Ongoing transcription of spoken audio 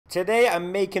Today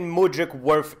I'm making MUDRYK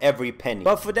worth every penny.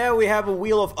 But for that we have a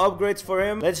wheel of upgrades for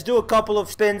him. Let's do a couple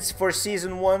of spins for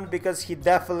season 1 because he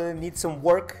definitely needs some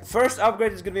work. First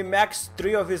upgrade is gonna be max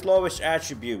 3 of his lowest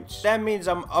attributes. That means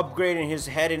I'm upgrading his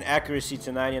heading accuracy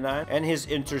to 99 and his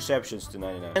interceptions to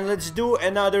 99. And let's do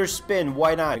another spin,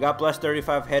 why not? I got plus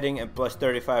 35 heading and plus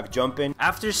 35 jumping.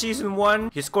 After season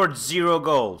 1 he scored 0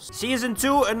 goals. Season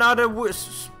 2 another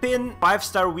spin,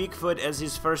 5-star weak foot as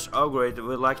his first upgrade.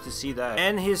 We'd like to see that.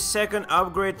 And his second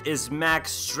upgrade is max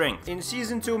strength. In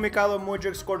season 2,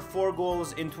 MUDRYK scored 4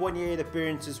 goals in 28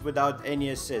 appearances without any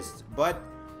assists, but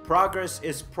progress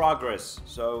is progress,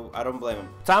 so I don't blame him.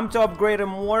 Time to upgrade him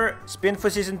more. Spin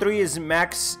for season 3 is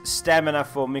max stamina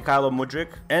for MUDRYK,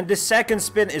 and the second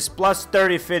spin is plus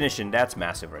 30 finishing. That's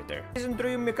massive right there. Season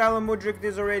 3 MUDRYK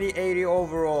is already 80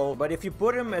 overall, but if you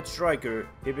put him at striker,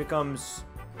 he becomes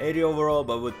 80 overall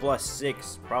but with plus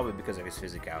 6, probably because of his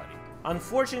physicality.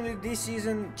 Unfortunately, this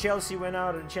season, Chelsea went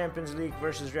out of the Champions League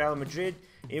versus Real Madrid,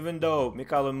 even though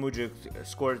MUDRYK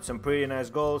scored some pretty nice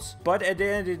goals. But at the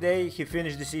end of the day, he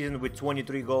finished the season with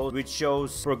 23 goals, which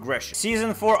shows progression.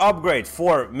 Season 4 upgrade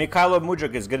for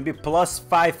MUDRYK is going to be plus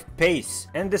 5 pace.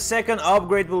 And the second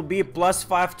upgrade will be plus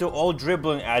 5 to all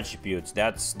dribbling attributes.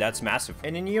 That's massive.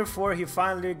 And in year 4, he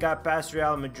finally got past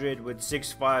Real Madrid with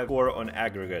 6-5 score on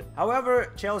aggregate.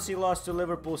 However, Chelsea lost to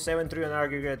Liverpool 7-3 on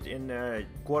aggregate in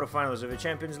quarterfinals of the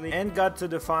Champions League and got to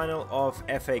the final of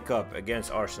FA Cup against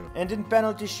Arsenal. And in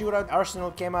penalty shootout,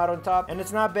 Arsenal came out on top, and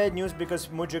it's not bad news because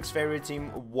MUDRYK's favorite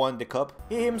team won the cup.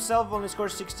 He himself only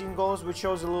scored 16 goals, which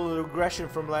shows a little regression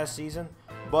from last season,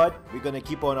 but we're gonna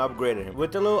keep on upgrading him.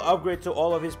 With a little upgrade to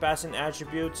all of his passing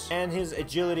attributes and his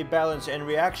agility, balance, and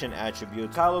reaction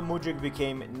attributes, MUDRYK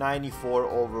became 94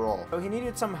 overall. So he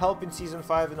needed some help in season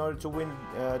 5 in order to win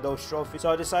those trophies,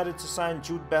 so I decided to sign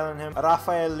Jude Bellingham,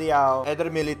 Rafael Leao, Eder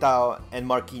Militao, and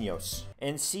Marquinhos.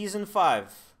 In season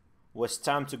 5 was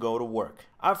time to go to work.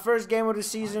 Our first game of the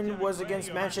season was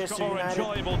against Manchester United.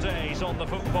 Enjoyable days on the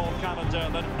football calendar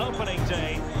than opening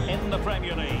day in the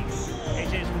Premier League.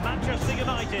 It is Manchester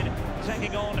United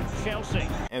taking on Chelsea.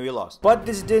 And we lost. But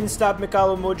this didn't stop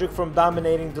MUDRYK from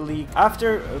dominating the league.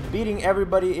 After beating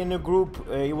everybody in the group,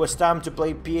 it was time to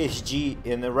play PSG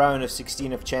in the round of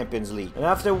 16 of Champions League. And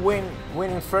after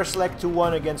winning first leg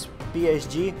 2-1 against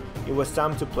PSG, it was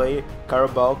time to play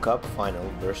Carabao Cup final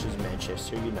versus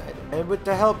Manchester United. And with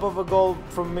the help of a goal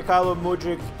from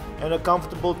MUDRYK and a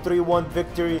comfortable 3-1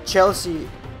 victory, Chelsea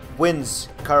wins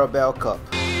Carabao Cup.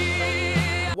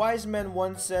 Wise man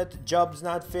once said, "Job's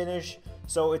not finished,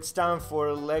 so it's time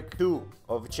for leg 2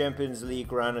 of Champions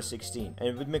League round of 16.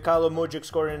 And with MUDRYK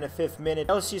scoring in the 5th minute,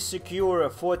 Chelsea secure a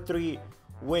 4-3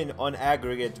 win on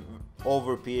aggregate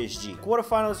over PSG.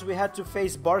 Quarterfinals, we had to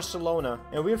face Barcelona,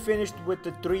 and we finished with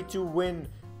the 3-2 win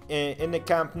in the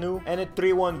Camp Nou and a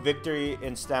 3-1 victory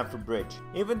in Stamford Bridge.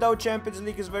 Even though Champions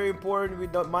League is very important, we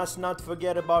must not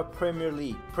forget about Premier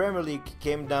League. Premier League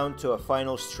came down to a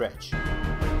final stretch.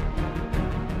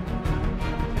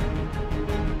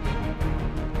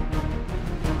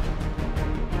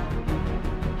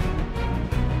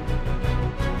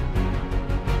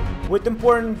 With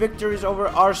important victories over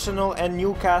Arsenal and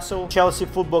Newcastle, Chelsea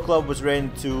Football Club was ready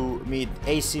to meet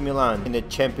AC Milan in the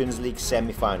Champions League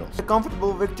semi-finals. A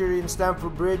comfortable victory in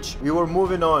Stamford Bridge, we were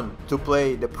moving on to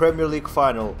play the Premier League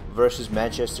final versus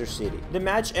Manchester City. The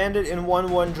match ended in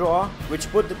 1-1 draw,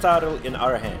 which put the title in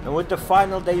our hand. And with the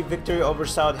final day victory over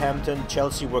Southampton,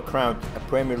 Chelsea were crowned a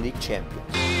Premier League champion.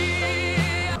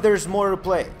 There's more to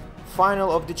play.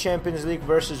 Final of the Champions League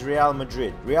versus Real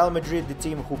Madrid. Real Madrid, the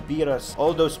team who beat us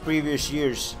all those previous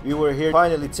years. We were here to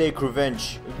finally take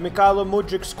revenge. With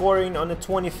MUDRYK scoring on the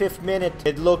 25th minute,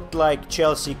 it looked like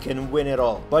Chelsea can win it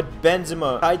all. But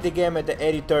Benzema tied the game at the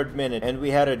 83rd minute and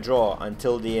we had a draw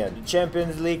until the end. The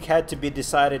Champions League had to be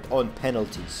decided on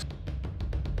penalties.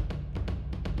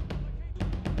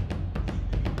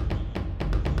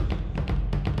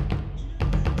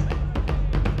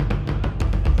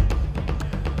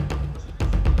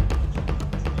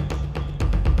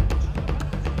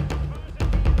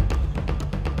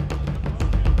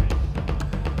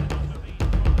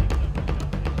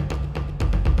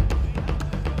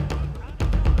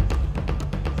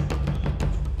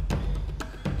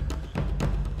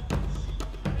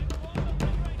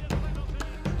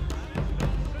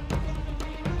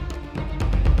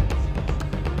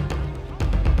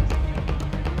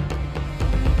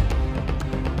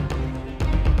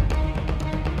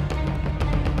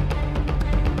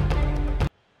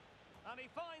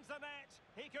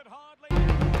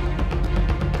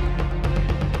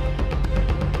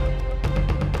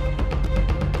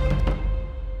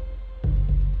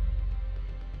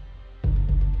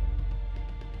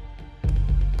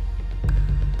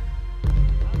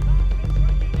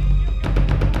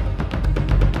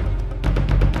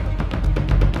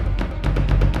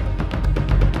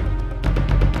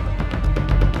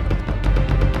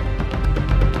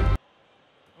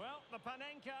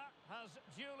 anchor has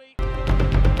duly...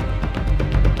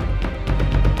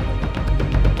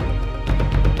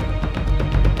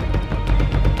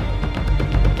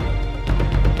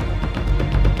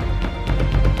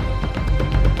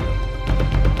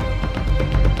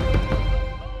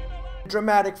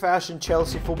 Dramatic fashion,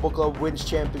 Chelsea Football Club wins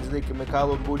Champions League and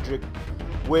Mykhailo Mudryk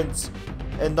wins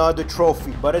another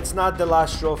trophy. But it's not the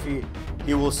last trophy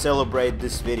he will celebrate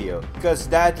this video, because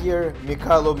that year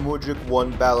Mykhailo Mudryk won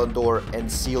Ballon d'Or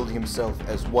and sealed himself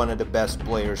as one of the best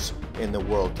players in the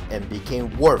world and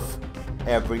became worth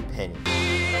every penny.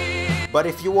 But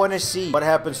if you want to see what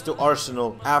happens to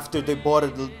Arsenal after they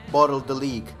bottled the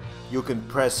league, you can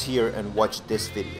press here and watch this video.